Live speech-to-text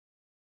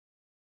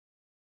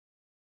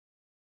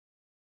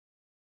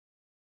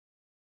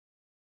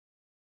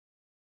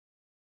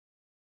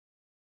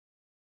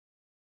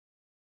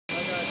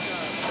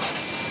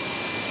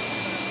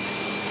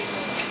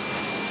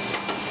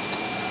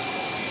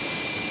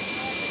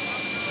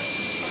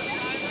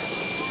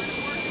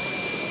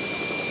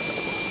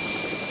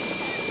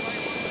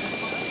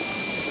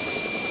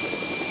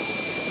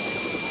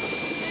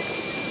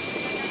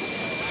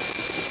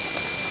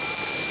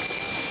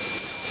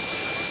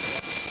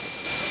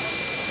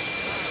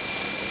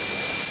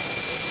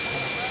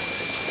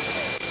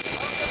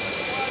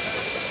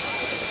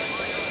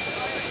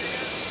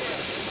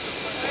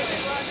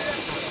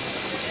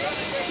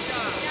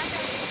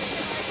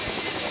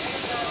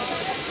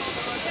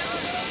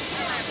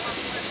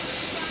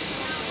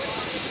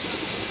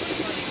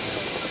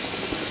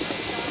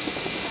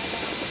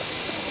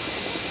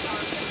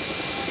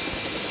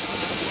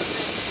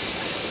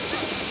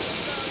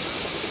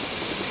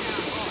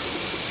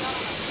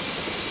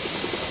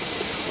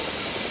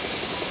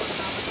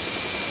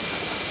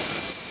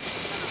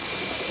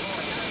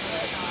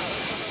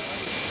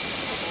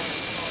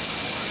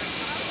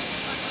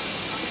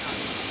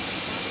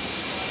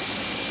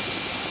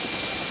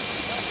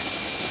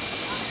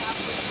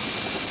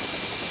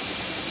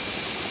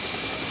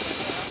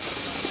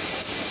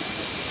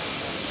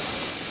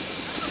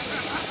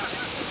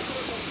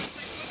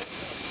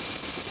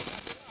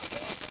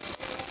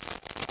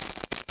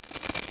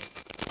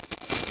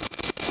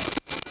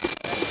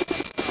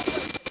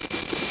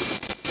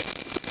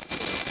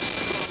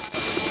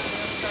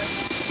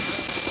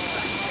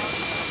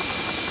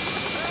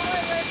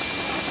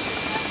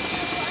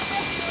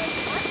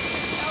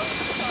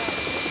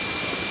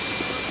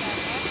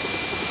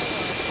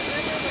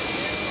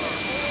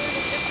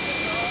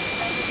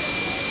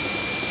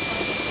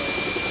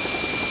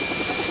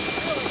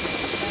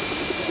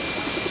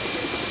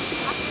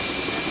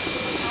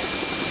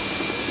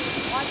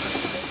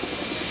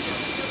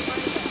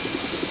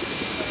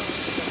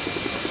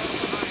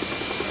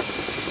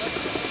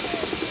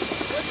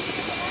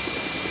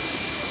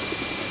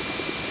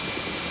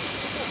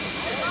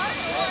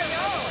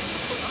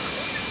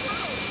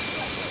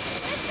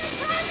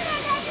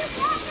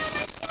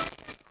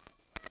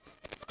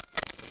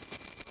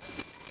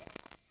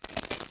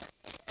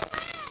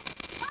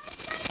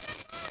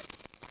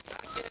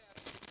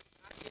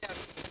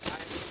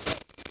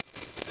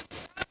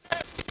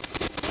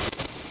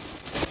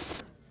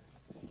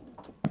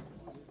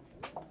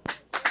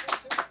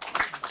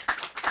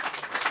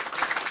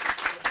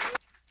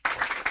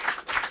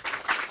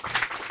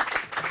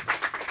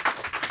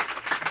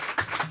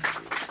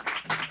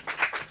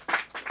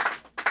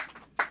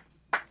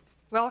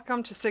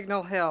Welcome to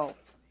Signal Hill.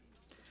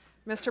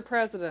 Mr.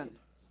 President,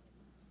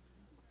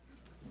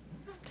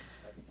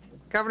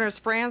 Governors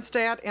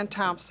Branstad and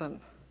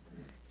Thompson,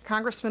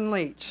 Congressman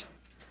Leach,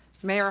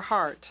 Mayor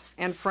Hart,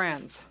 and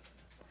friends.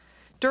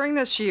 During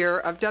this year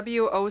of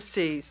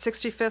WOC's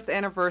 65th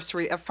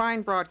anniversary of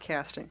fine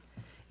broadcasting,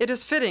 it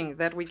is fitting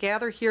that we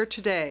gather here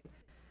today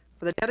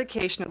for the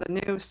dedication of the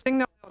new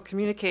Signal Hill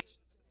Communications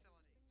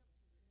facility.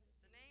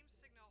 The name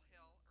Signal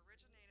Hill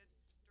originated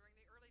during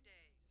the early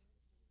days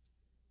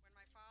when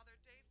my father,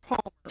 Dave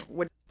Palmer,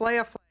 would display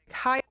a flag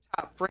high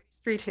atop Ray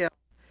Street Hill,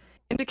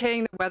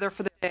 indicating the weather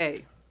for the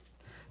day,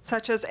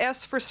 such as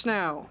S for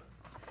snow,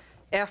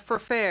 F for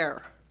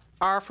fair,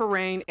 R for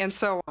rain, and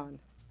so on.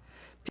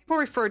 People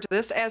referred to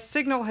this as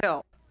Signal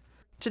Hill.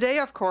 Today,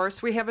 of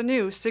course, we have a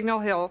new Signal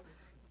Hill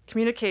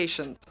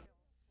Communications,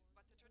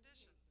 but the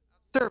tradition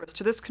of service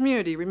to this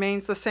community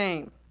remains the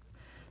same.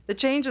 The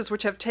changes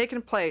which have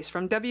taken place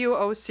from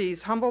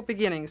WOC's humble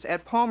beginnings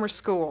at Palmer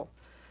School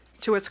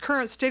to its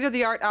current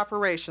state-of-the-art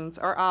operations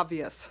are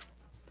obvious.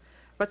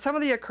 But some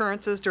of the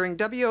occurrences during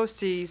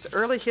WOC's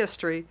early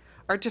history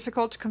are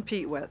difficult to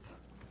compete with.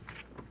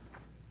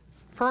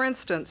 For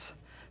instance,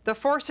 the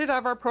foresight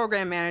of our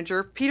program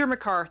manager, Peter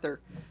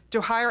MacArthur,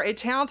 to hire a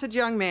talented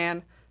young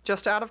man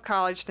just out of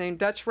college named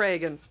Dutch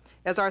Reagan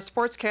as our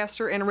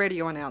sportscaster and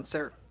radio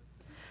announcer.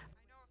 I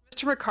know if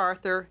Mr.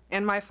 MacArthur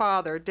and my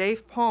father,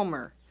 Dave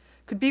Palmer,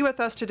 could be with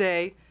us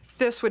today,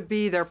 this would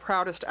be their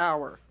proudest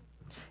hour.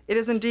 It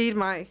is indeed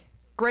my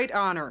great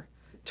honor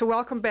to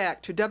welcome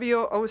back to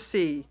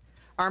WOC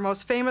our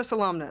most famous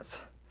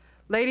alumnus.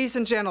 Ladies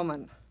and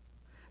gentlemen,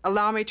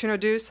 allow me to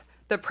introduce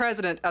the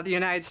President of the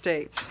United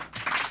States.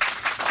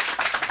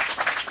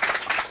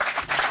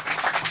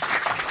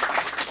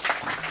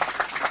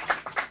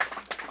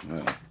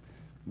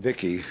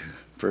 Vicki,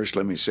 first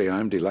let me say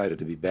I'm delighted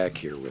to be back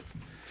here with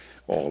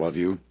all of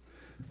you.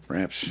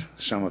 Perhaps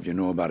some of you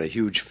know about a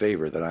huge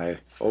favor that I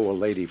owe a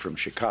lady from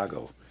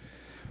Chicago.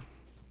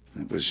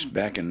 It was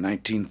back in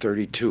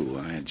 1932.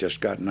 I had just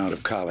gotten out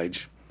of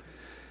college,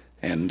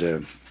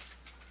 and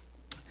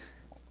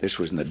this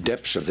was in the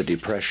depths of the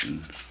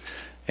Depression,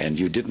 and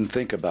you didn't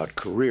think about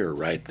career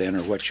right then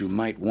or what you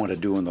might want to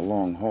do in the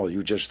long haul.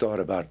 You just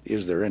thought about,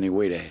 is there any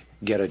way to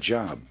get a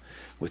job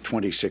with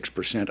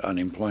 26%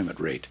 unemployment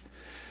rate?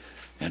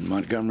 And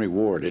Montgomery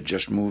Ward had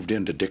just moved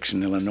into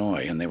Dixon,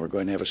 Illinois, and they were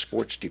going to have a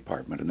sports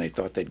department, and they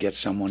thought they'd get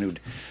someone who'd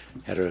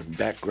had a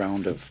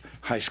background of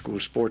high school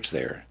sports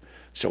there.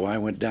 So I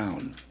went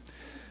down.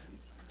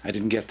 I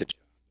didn't get the job.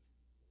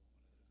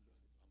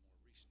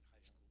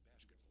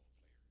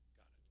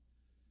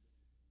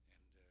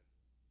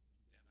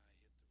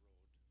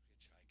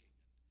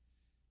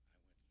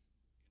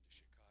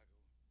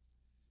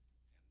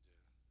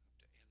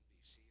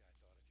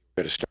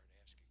 Better start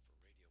asking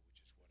for radio, which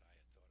is what I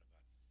had thought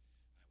about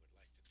I would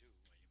like to do.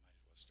 Well, you might as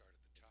well start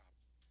at the top.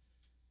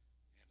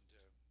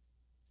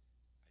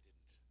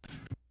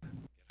 And I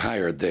didn't get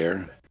hired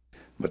there,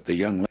 but the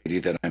young lady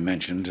that I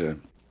mentioned, I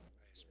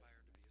aspired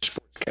to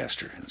be a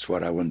sportscaster. That's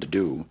what I wanted to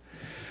do.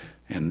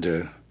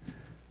 And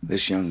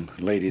this young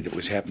lady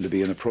that happened to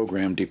be in the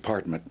program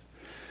department,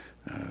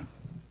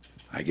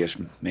 I guess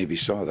maybe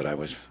saw that I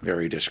was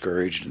very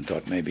discouraged and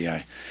thought maybe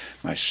I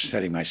was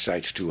setting my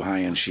sights too high,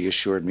 and she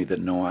assured me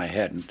that no, I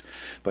hadn't.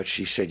 But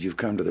she said, you've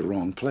come to the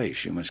wrong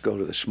place. You must go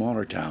to the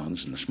smaller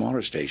towns and the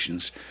smaller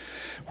stations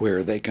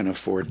where they can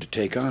afford to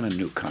take on a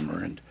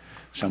newcomer and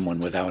someone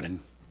without an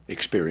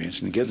experience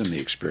and give them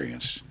the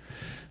experience.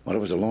 Well, it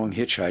was a long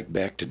hitchhike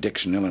back to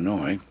Dixon,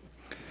 Illinois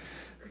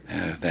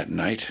that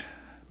night.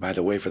 By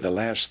the way, for the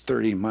last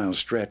 30-mile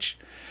stretch,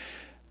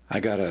 I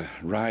got a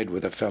ride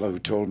with a fellow who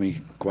told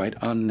me quite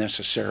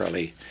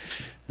unnecessarily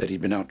that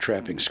he'd been out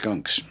trapping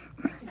skunks.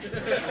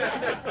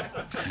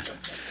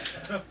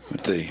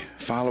 But the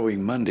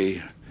following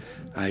Monday,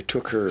 I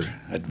took her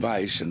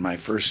advice, and my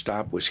first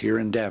stop was here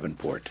in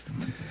Davenport,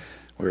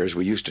 where, as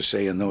we used to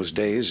say in those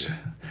days,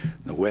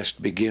 the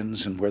West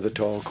begins and where the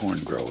tall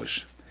corn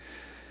grows.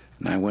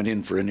 And I went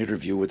in for an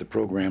interview with the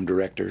program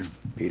director,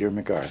 Peter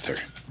MacArthur.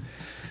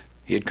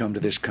 He had come to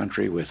this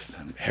country with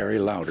Harry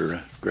Lauder,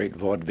 a great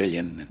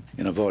vaudevillian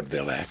in a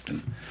vaudeville act,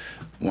 and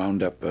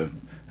wound up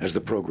as the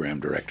program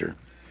director.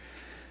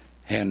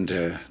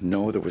 And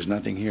no, there was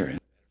nothing here. In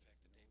fact, the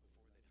day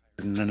before,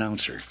 they hired an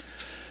announcer.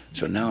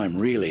 So now I'm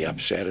really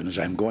upset, and as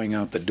I'm going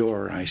out the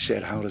door, I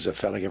said, how does a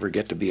fella ever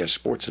get to be a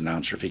sports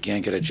announcer if he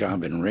can't get a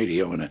job in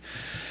radio?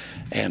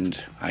 And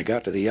I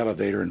got to the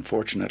elevator, and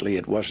fortunately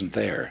it wasn't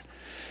there,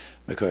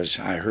 because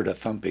I heard a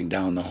thumping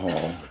down the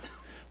hall.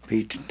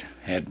 Pete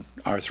had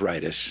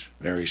arthritis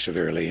very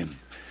severely and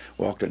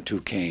walked on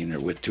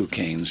with two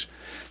canes,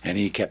 and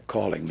he kept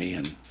calling me,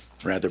 and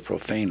rather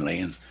profanely,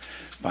 and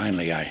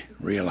finally I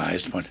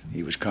realized what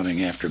he was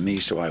coming after me,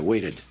 so I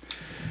waited.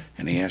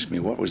 And he asked me,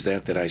 what was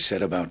that I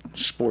said about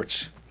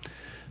sports?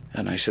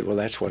 And I said, well,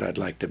 that's what I'd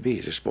like to be,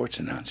 as a sports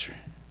announcer.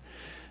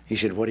 He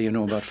said, what do you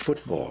know about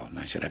football? And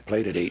I said, I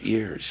played it 8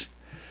 years.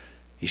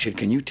 He said,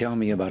 can you tell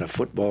me about a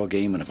football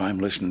game, and if I'm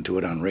listening to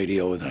it on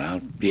radio, then I'll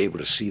be able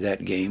to see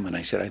that game? And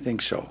I said, I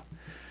think so.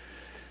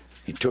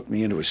 He took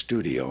me into a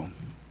studio,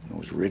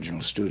 those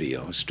original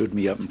studios, stood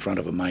me up in front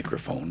of a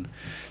microphone,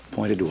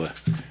 pointed to a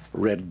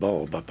red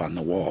bulb up on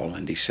the wall,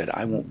 and he said,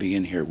 "I won't be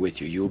in here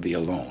with you. You'll be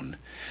alone.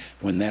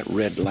 When that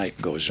red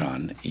light goes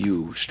on,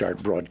 you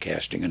start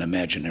broadcasting an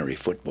imaginary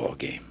football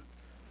game."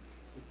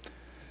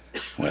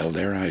 Well,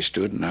 there I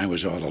stood, and I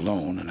was all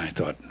alone, and I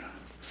thought,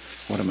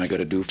 what am I going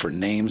to do for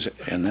names?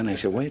 And then I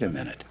said, wait a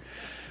minute.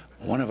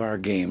 One of our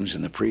games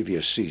in the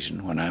previous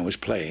season, when I was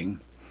playing,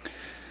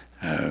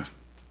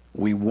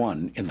 we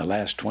won in the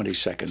last 20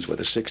 seconds with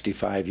a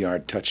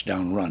 65-yard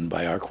touchdown run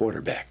by our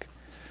quarterback.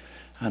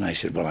 And I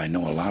said, well, I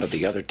know a lot of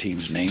the other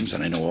team's names,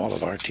 and I know all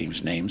of our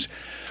team's names.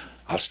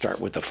 I'll start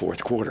with the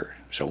fourth quarter.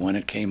 So when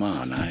it came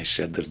on, I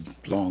said the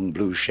long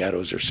blue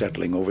shadows are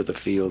settling over the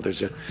field.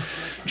 There's a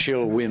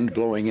chill wind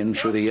blowing in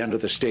through the end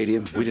of the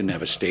stadium. We didn't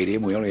have a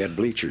stadium. We only had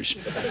bleachers.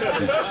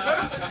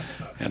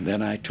 And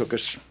then I took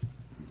us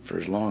for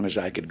as long as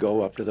I could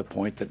go up to the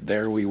point that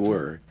there we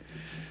were,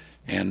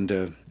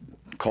 and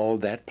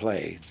called that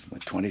play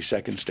with 20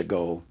 seconds to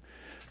go,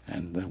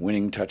 and the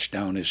winning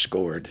touchdown is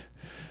scored,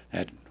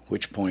 at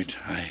which point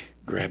I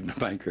grabbed the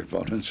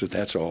microphone and said,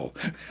 that's all.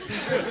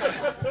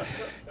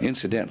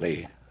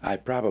 Incidentally, I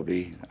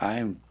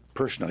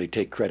personally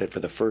take credit for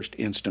the first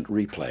instant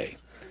replay,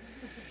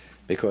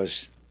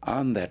 because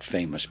on that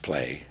famous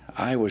play,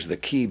 I was the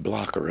key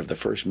blocker of the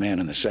first man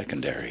in the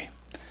secondary,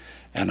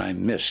 and I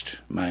missed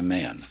my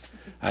man.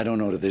 I don't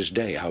know to this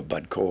day how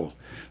Bud Cole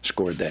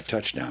scored that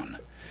touchdown,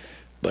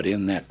 but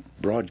in that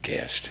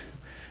broadcast,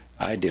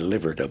 I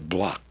delivered a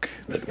block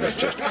that was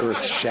just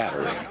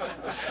earth-shattering.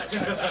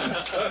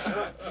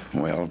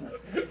 Well,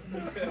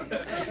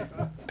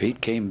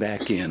 Pete came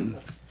back in,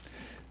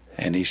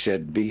 and he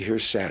said, be here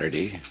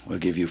Saturday. We'll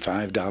give you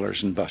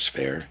 $5 in bus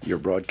fare. You're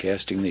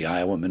broadcasting the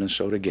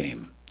Iowa-Minnesota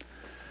game.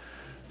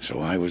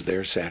 So I was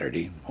there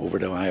Saturday. Over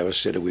to Iowa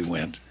City we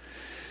went.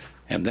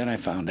 And then I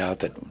found out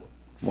that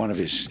one of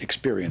his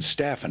experienced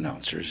staff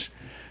announcers,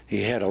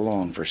 he had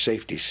along for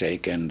safety's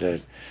sake, and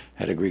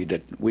had agreed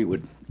that we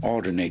would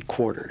alternate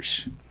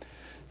quarters,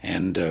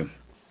 and that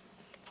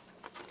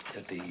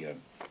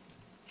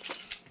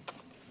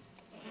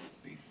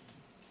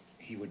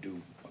he would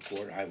do a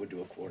quarter, I would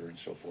do a quarter, and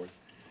so forth.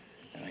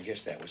 And I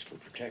guess that was for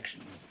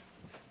protection, in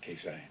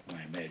case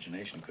my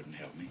imagination couldn't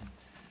help me.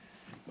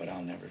 But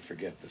I'll never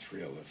forget the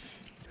thrill of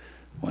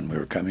when we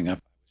were coming up.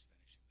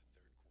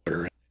 I was finishing the third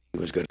quarter, and he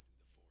was going to do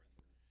the fourth,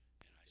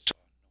 and I saw a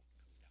note come down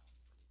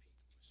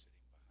from Pete,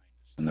 who was sitting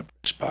behind us in the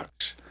press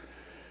box.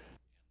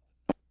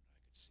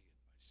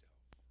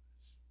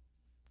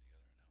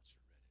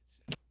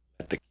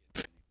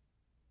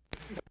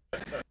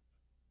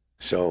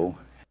 So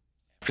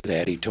after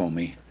that, he told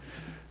me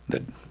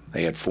that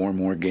they had 4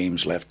 more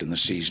games left in the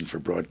season for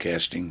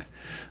broadcasting,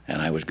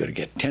 and I was going to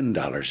get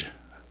 $10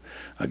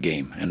 a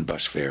game and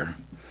bus fare.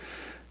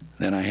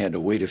 Then I had to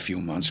wait a few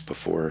months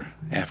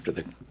after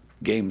the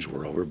games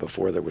were over,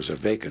 before there was a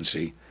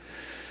vacancy,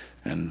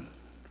 and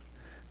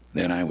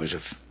then I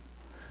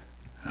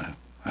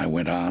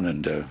went on,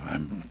 and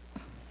I'm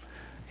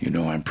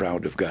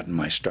proud to have gotten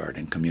my start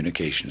in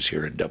communications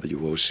here at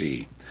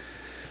WOC.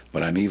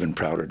 But I'm even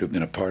prouder to have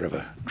been a part of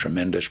a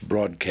tremendous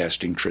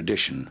broadcasting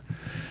tradition,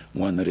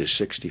 one that is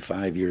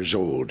 65 years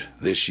old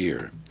this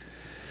year.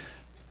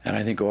 And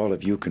I think all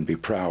of you can be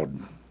proud,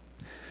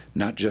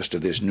 not just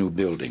of this new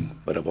building,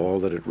 but of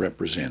all that it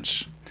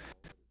represents.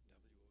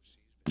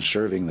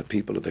 Serving the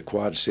people of the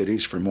Quad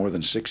Cities for more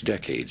than 6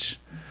 decades.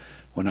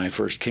 When I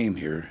first came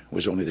here, it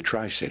was only the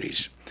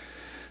Tri-Cities.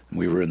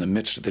 We were in the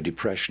midst of the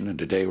Depression, and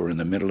today we're in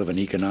the middle of an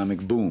economic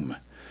boom,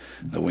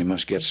 though we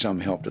must get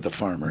some help to the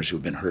farmers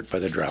who've been hurt by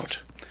the drought.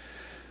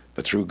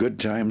 But through good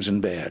times and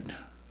bad,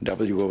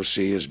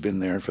 WOC has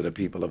been there for the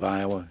people of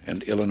Iowa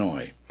and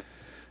Illinois.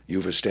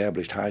 You've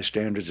established high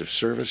standards of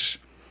service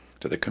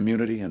to the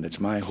community, and it's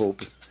my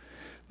hope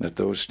that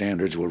those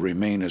standards will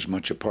remain as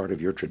much a part of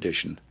your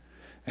tradition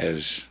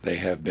as they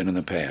have been in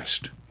the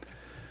past.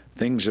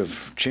 Things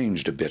have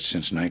changed a bit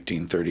since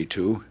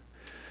 1932,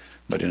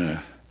 but in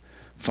a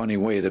funny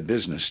way, the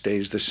business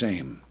stays the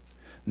same.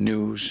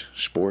 News,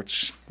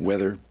 sports,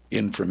 weather,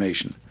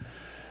 information.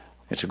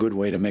 It's a good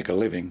way to make a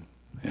living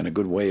and a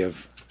good way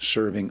of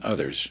serving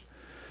others.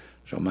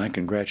 So my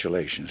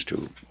congratulations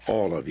to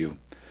all of you,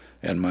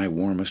 and my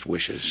warmest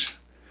wishes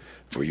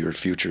for your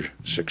future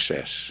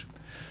success.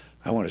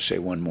 I want to say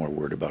one more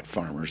word about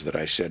farmers that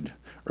I said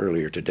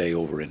earlier today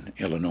over in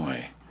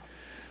Illinois.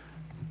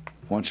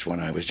 Once, when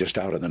I was just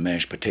out on the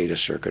mashed potato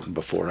circuit, and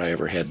before I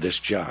ever had this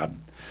job,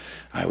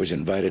 I was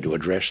invited to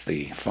address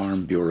the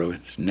Farm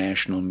Bureau's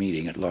national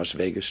meeting at Las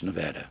Vegas,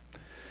 Nevada.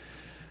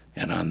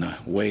 And on the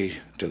way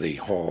to the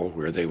hall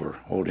where they were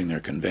holding their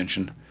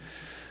convention,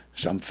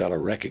 some fella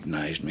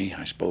recognized me,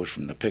 I suppose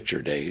from the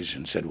picture days,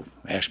 and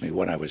asked me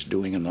what I was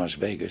doing in Las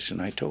Vegas,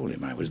 and I told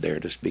him I was there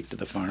to speak to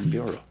the Farm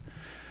Bureau.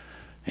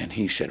 And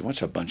he said,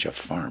 what's a bunch of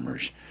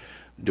farmers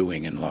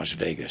doing in Las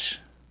Vegas?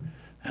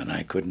 And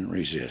I couldn't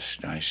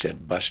resist. I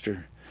said,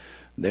 Buster,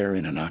 they're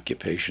in an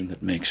occupation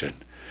that makes a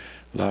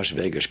Las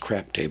Vegas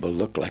crap table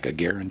look like a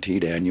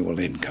guaranteed annual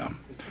income.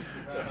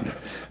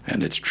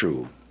 And it's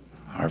true.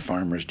 Our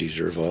farmers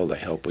deserve all the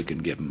help we can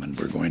give them, and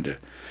we're going to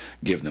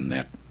give them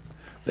that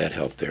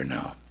help there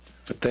now.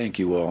 But thank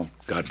you all.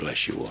 God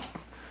bless you all.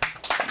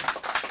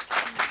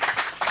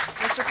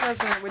 Mr.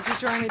 President, would you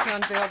join me to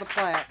unveil the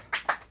plaque?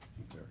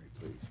 Very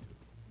pleased.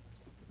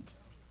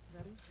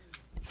 Ready?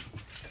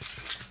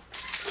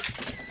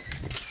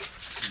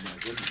 My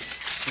goodness.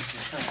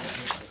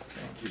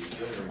 Thank you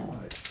very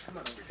much. Come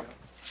on over, Joe.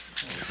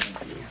 Thank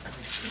you.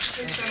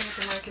 Please stand with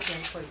the mic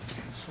again, please.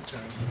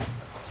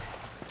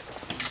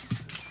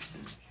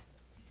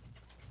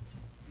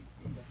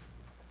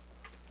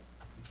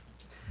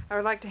 I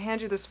would like to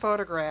hand you this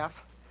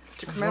photograph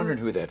to I was wondering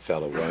who that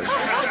fellow was.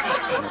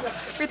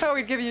 We thought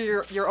we'd give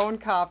you your own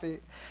copy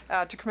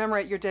to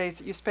commemorate your days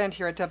that you spent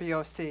here at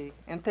WOC.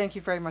 And thank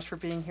you very much for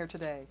being here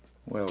today.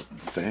 Well,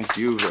 thank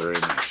you very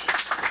much.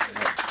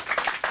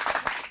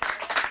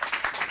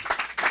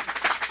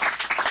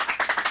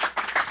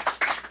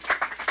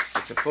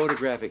 It's a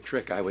photographic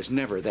trick. I was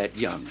never that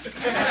young.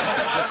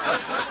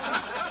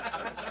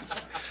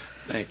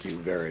 Thank you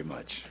very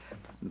much.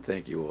 And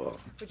thank you all.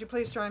 Would you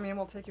please join me and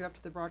we'll take you up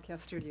to the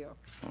broadcast studio.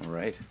 All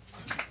right.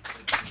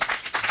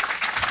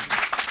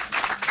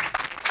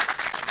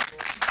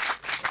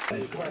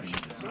 Illinois,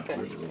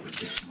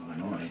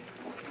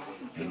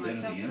 and then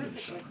at the end of the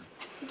summer,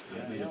 I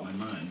made up my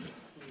mind that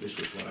this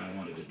was what I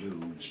wanted to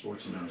do, in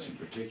sports announcing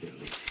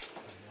particularly.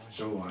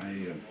 So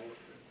I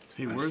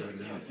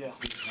started out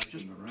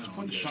hiking around. Just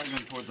point the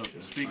shotgun toward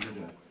the speaker.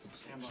 Find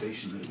a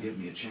station that would give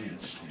me a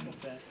chance. And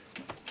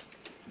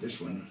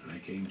this one, I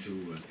came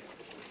to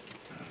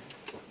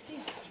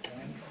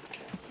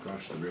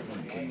across the river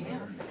and came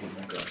here and came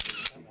across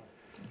it.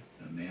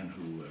 A man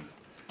who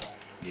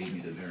gave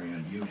me the very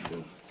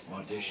unusual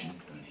audition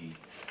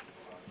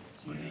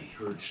when he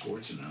heard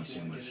sports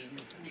announcing was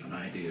an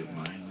idea of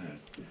mine.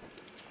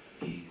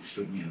 He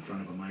stood me in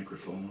front of a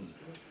microphone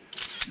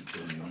and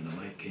told me when the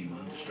light came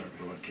on to start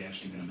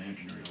broadcasting an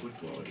imaginary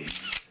football game.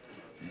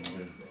 And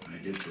I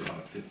did for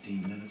about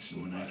 15 minutes,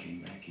 and when I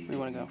came back, he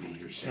told me to be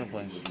here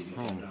Saturday. We'll give you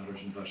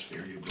 $10 in bus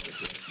fare. You're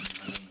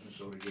broadcasting the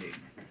Minnesota game.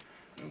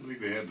 I don't think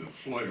they had the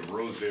Floyd of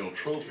Rosedale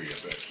trophy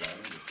at that time,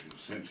 but they've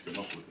since come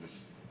up with this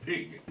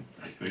pig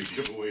they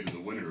give away to the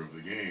winner of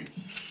the game.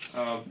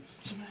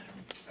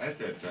 At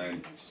that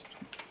time,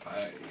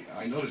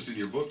 I noticed in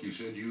your book you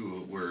said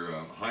you were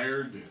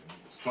hired,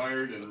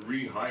 fired, and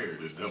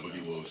rehired at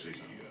WOC.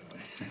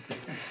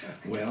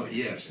 Well,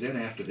 yes. Then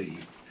after the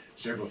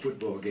several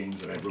football games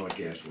that I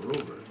broadcast were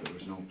over, there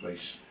was no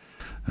place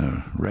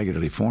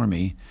regularly for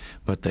me,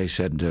 but they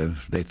said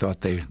they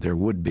thought there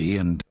would be,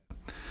 and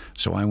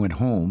so I went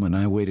home and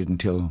I waited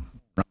until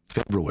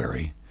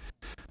February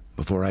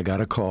before I got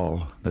a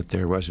call that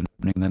there was an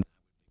opening. Then I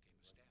became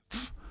a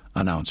staff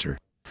announcer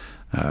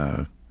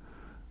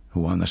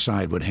who on the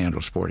side would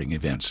handle sporting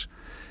events.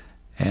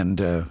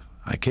 And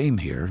I came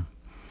here,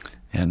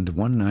 and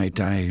one night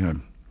I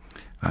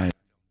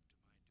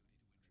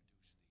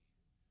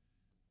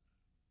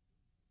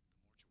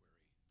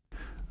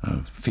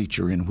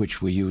feature in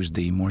which we used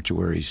the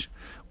mortuary's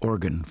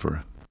organ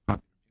for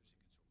popular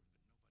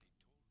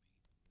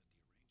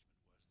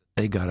music.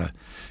 They got a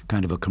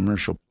kind of a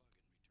commercial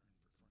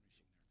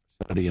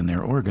facility in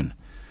their organ.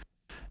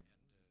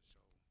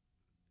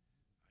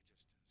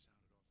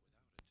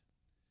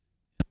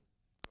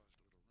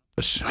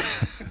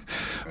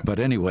 But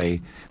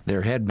anyway,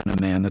 there had been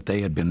a man that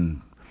they had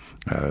been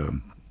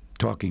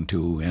talking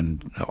to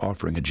and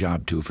offering a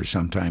job to for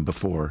some time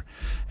before,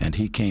 and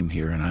he came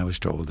here, and I was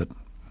told that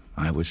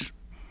I was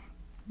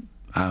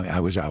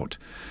out.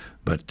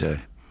 But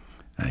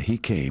he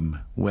came.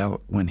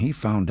 Well, when he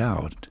found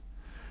out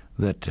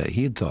that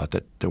he had thought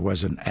that there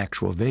was an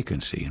actual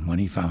vacancy, and when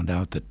he found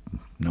out that,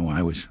 no,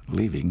 I was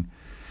leaving,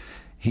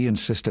 he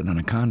insisted on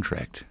a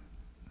contract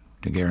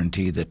to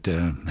guarantee that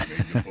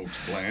Folks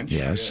blanch.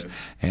 yes,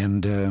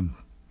 and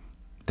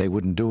they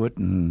wouldn't do it,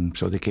 and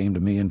so they came to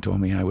me and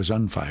told me I was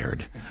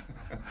unfired.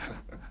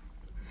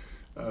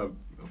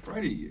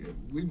 Friday,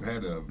 we've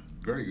had a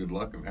very good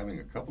luck of having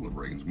a couple of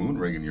Reagans. Moon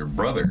Reagan, your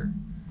brother,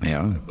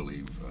 Yeah. I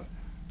believe,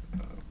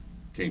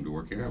 came to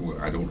work here.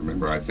 I don't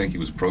remember. I think he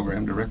was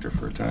program director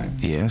for a time.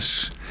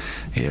 Yes,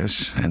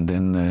 yes, and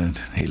then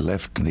he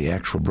left the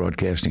actual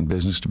broadcasting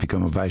business to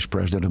become a vice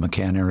president of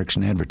McCann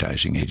Erickson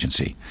Advertising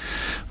Agency.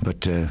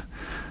 But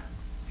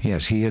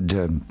yes, he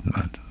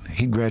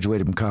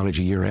graduated from college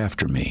a year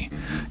after me.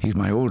 He's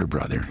my older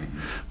brother.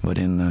 But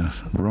in the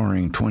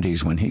roaring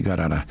 20s, when he got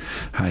out of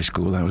high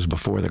school, that was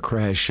before the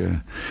crash,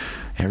 the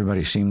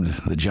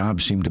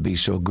job seemed to be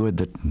so good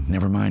that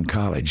never mind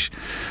college.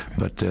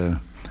 But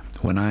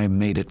when I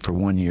made it for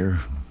 1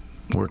 year,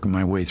 working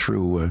my way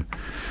through,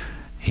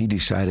 he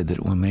decided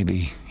that, well,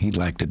 maybe he'd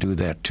like to do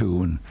that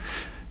too. And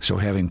so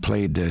having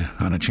played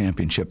on a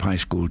championship high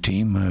school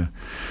team,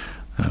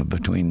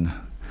 between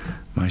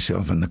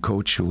myself and the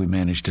coach, we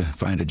managed to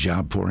find a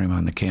job for him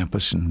on the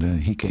campus,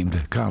 and he came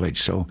to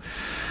college. So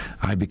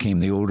I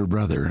became the older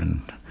brother,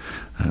 and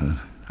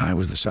I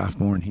was the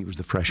sophomore and he was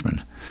the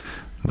freshman.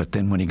 But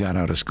then when he got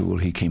out of school,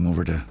 he came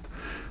over to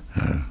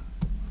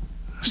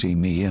see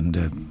me,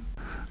 and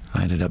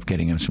I ended up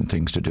getting him some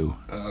things to do.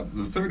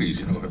 The 30s,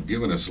 have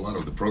given us a lot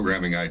of the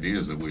programming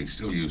ideas that we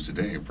still use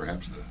today,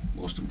 perhaps the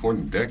most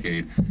important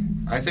decade.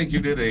 I think you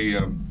did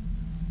a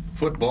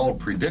football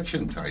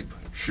prediction type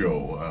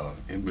show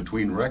in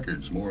between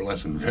records, more or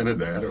less invented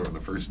that, or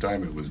the first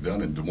time it was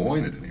done in Des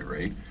Moines at any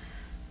rate.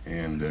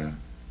 And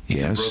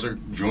yes. Your brother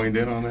joined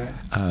in on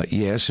that?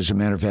 Yes, as a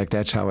matter of fact,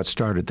 that's how it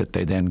started, that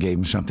they then gave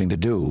him something to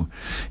do.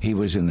 He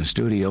was in the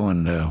studio,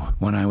 and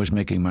when I was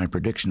making my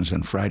predictions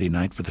on Friday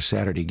night for the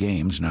Saturday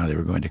games, now they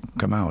were going to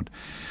come out,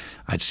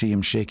 I'd see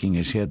him shaking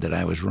his head that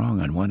I was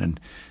wrong on one, and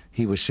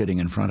he was sitting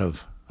in front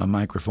of a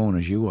microphone,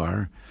 as you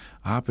are,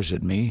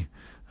 opposite me,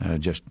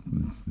 just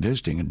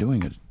visiting and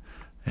doing it.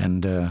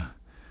 And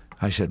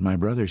I said, my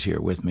brother's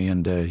here with me,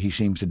 and he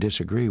seems to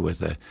disagree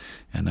with it.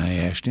 And I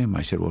asked him,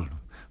 I said, well,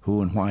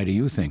 who and why do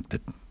you think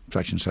that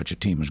such and such a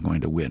team is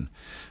going to win?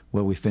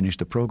 Well, we finished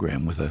the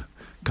program with a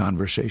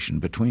conversation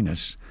between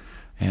us,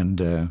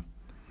 and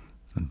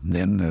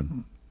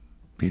then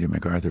Peter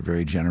MacArthur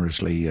very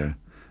generously,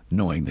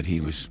 knowing that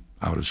he was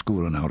out of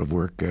school and out of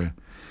work,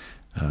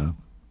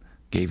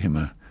 gave him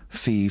a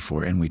fee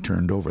for, and we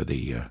turned over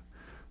the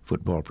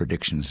football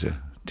predictions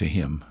to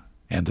him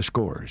and the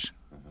scores.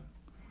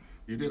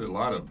 You did a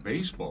lot of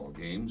baseball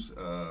games.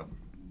 A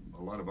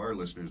lot of our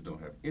listeners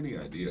don't have any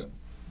idea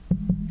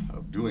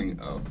of doing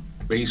a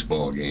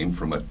baseball game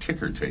from a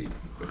ticker tape,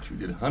 but you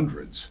did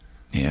hundreds.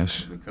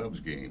 Yes. Of the Cubs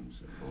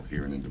games, both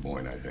here and in Des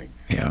Moines, I think.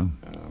 Yeah.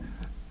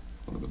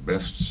 One of the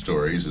best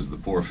stories is the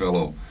poor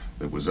fellow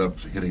that was up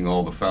hitting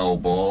all the foul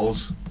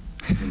balls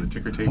when the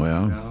ticker tape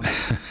well, went down.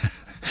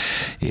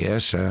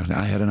 Yes,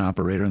 I had an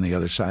operator on the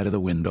other side of the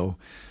window,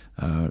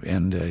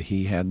 and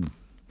he had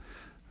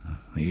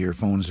the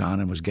earphones on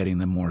and was getting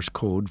the Morse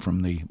code from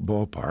the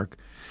ballpark.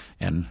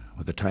 And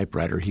with a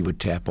typewriter, he would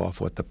tap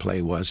off what the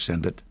play was,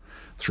 send it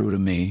through to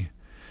me,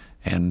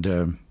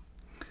 and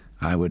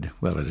I would,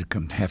 well,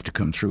 it'd have to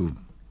come through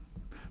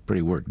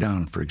pretty worked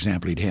down. For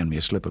example, he'd hand me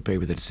a slip of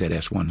paper that said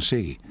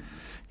S1C. You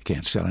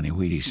can't sell any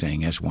Wheaties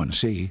saying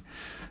S1C.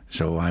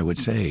 So I would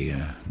say,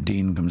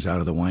 Dean comes out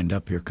of the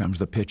windup, here comes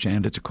the pitch,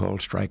 and it's a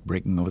called strike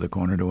breaking over the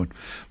corner to a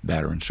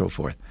batter and so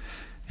forth.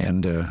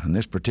 And on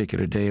this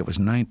particular day, it was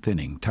ninth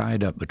inning,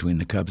 tied up between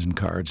the Cubs and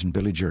Cards and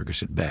Billy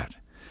Jurgis at bat.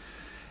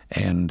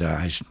 And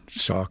I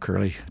saw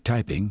Curly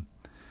typing,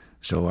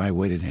 so I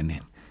waited, and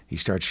he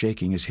starts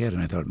shaking his head,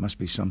 and I thought it must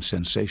be some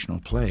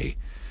sensational play.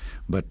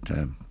 But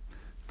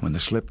when the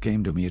slip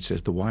came to me, it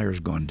says, the wire's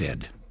gone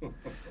dead.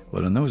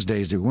 Well, in those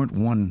days, there wasn't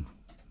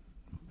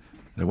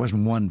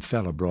one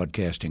fella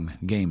broadcasting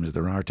games as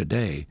there are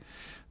today.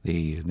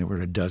 There were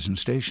a dozen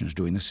stations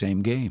doing the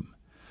same game.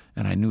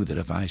 And I knew that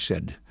if I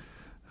said,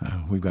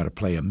 we've got to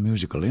play a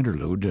musical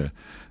interlude,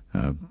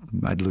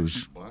 I'd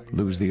lose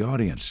the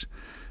audience.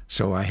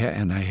 So I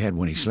had,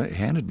 when he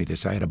handed me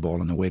this, I had a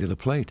ball on the way to the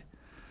plate.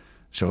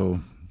 So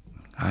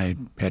I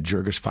had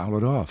Jurgis foul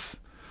it off.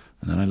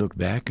 And then I looked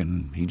back,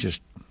 and he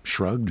just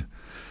shrugged.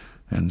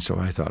 And so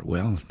I thought,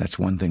 well, that's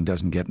one thing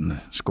doesn't get in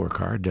the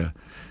scorecard.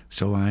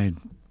 So I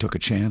took a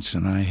chance,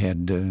 and I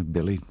had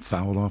Billy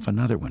foul off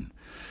another one.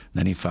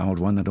 Then he fouled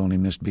one that only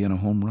missed being a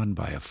home run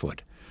by a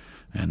foot.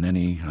 And then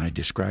I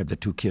described the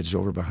two kids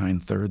over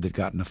behind third that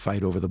got in a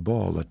fight over the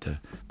ball,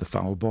 the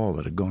foul ball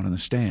that had gone in the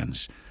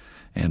stands.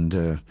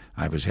 And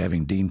I was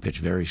having Dean pitch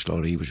very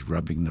slowly. He was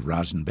rubbing the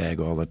rosin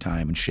bag all the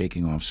time and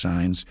shaking off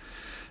signs.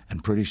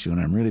 And pretty soon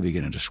I'm really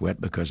beginning to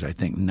sweat, because I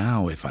think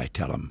now if I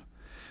tell them,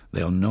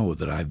 they'll know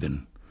that I've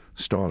been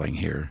stalling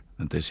here,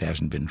 that this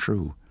hasn't been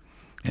true.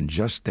 And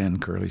just then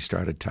Curly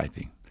started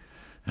typing.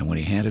 And when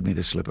he handed me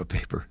the slip of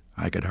paper,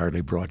 I could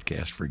hardly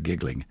broadcast for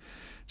giggling. It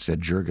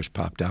said Jurgis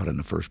popped out and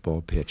the first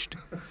ball pitched.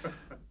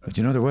 But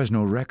there was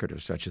no record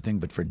of such a thing.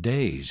 But for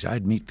days,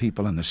 I'd meet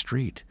people on the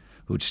street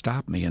who'd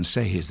stop me and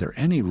say, is there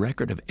any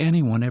record of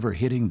anyone ever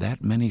hitting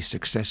that many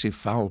successive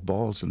foul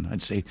balls? And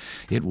I'd say,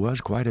 it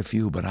was quite a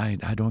few, but I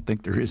don't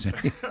think there is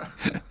any.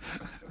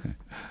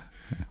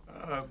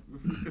 If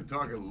we could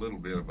talk a little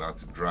bit about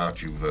the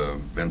drought.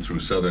 You've been through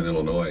southern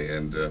Illinois,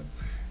 and it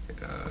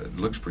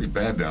looks pretty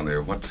bad down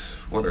there. What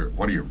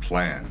are your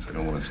plans? I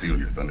don't want to steal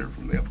your thunder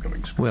from the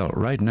upcoming spring. Well,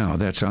 right now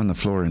that's on the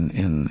floor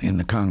in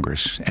the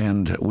Congress,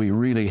 and we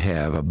really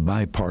have a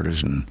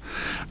bipartisan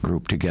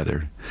group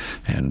together.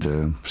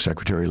 And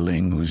Secretary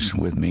Ling, who's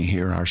with me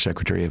here, our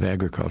Secretary of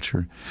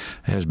Agriculture,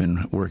 has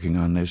been working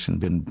on this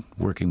and been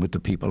working with the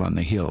people on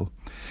the Hill.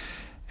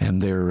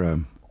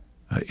 And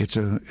it's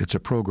a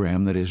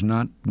program that is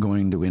not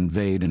going to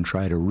invade and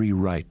try to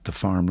rewrite the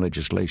farm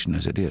legislation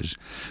as it is,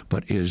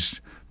 but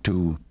is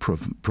to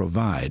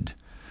provide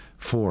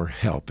for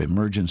help,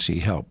 emergency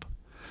help,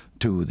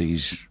 to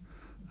these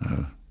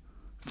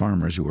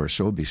farmers who are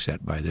so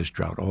beset by this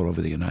drought all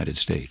over the United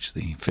States.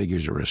 The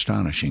figures are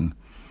astonishing,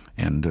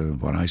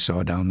 and what I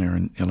saw down there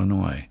in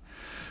Illinois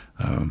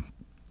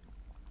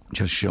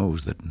just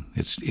shows that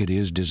it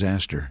is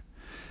disaster.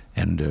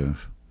 And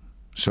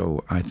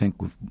so I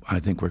think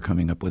we're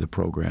coming up with a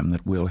program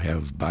that will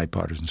have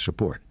bipartisan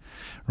support.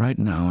 Right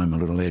now I'm a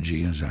little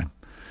edgy, as I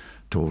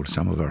told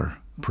some of our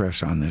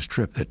press on this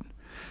trip, that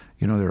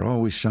You know, there are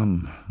always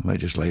some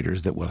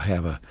legislators that will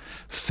have a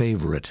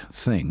favorite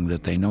thing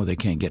that they know they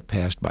can't get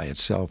passed by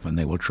itself, and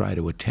they will try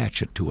to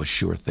attach it to a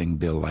sure thing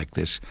bill like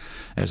this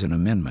as an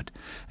amendment.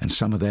 And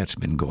some of that's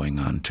been going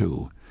on,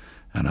 too.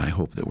 And I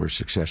hope that we're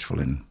successful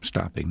in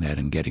stopping that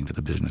and getting to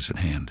the business at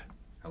hand.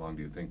 How long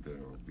do you think there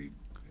will be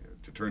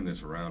to turn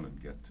this around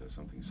and get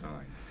something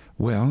signed?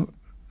 Well,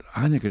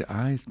 I think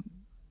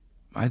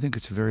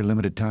it's a very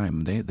limited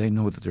time. They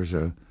know that there's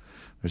a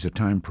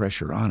time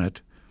pressure on it,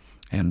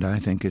 and I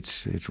think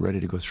it's ready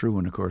to go through.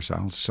 And of course,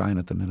 I'll sign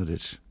it the minute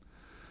it's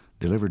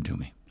delivered to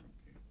me.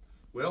 Okay.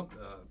 Well,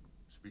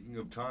 speaking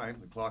of time,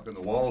 the clock on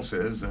the wall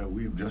says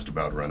we've just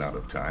about run out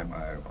of time.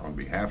 On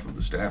behalf of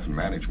the staff and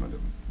management of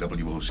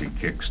WOC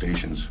Kick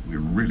Stations, we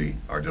really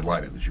are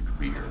delighted that you could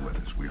be here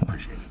with us. We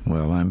appreciate it.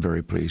 Well, I'm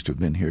very pleased to have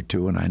been here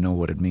too, and I know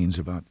what it means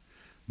about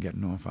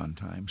getting off on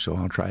time. So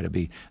I'll try to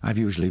be. I'm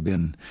used to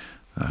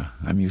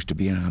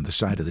being on the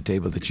side of the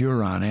table that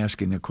you're on,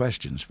 asking the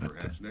questions. But,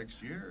 perhaps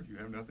next year, if you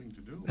have nothing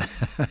to do.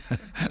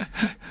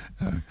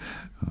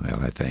 Well,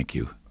 I thank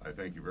you. I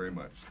thank you very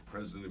much. The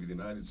President of the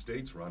United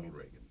States, Ronald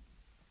Reagan.